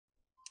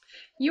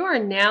You are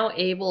now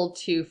able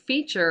to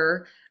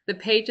feature the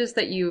pages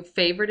that you've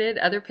favorited,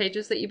 other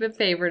pages that you've been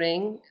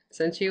favoriting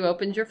since you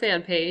opened your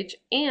fan page,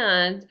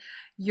 and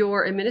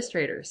your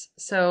administrators.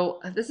 So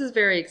this is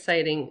very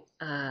exciting.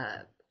 I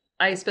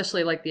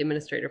especially like the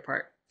administrator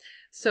part.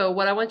 So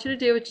what I want you to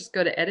do is just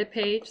go to Edit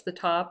Page, the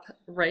top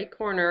right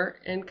corner,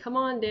 and come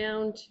on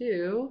down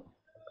to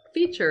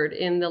Featured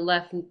in the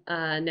left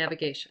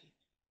navigation.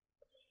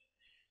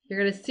 You're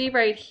going to see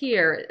right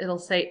here, it'll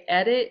say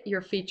Edit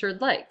Your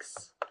Featured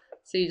Likes.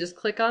 So you just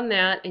click on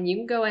that and you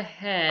can go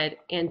ahead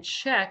and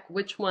check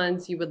which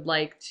ones you would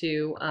like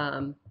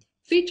to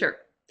feature.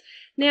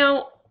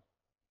 Now,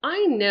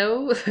 I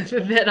know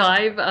that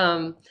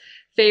I've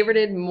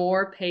favorited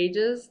more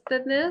pages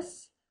than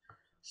this,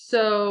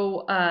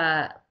 so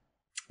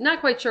not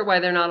quite sure why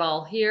they're not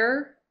all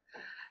here.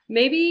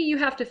 Maybe you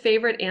have to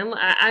favorite and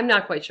I'm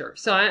not quite sure,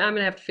 so I'm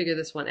gonna have to figure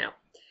this one out.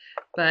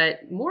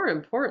 But more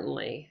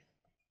importantly,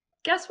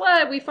 guess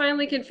what? We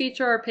finally can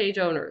feature our page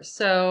owners.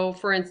 So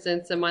for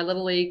instance, in my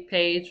Little League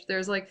page,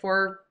 there's like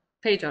 4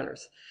 page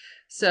owners.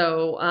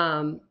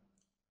 So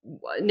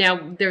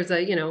now there's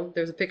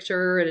a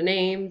picture and a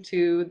name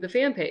to the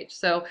fan page.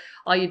 So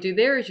all you do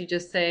there is you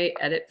just say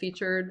edit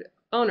featured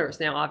owners.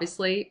 Now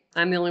obviously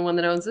I'm the only one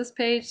that owns this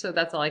page, so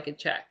that's all I could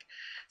check.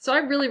 So I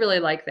really, really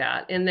like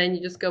that. And then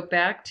you just go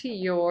back to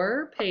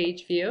your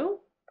page view,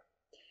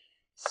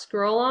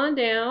 scroll on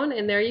down,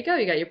 and there you go.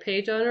 You got your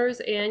page owners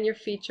and your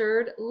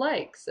featured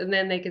likes. And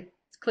then they could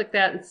click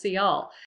that and see all.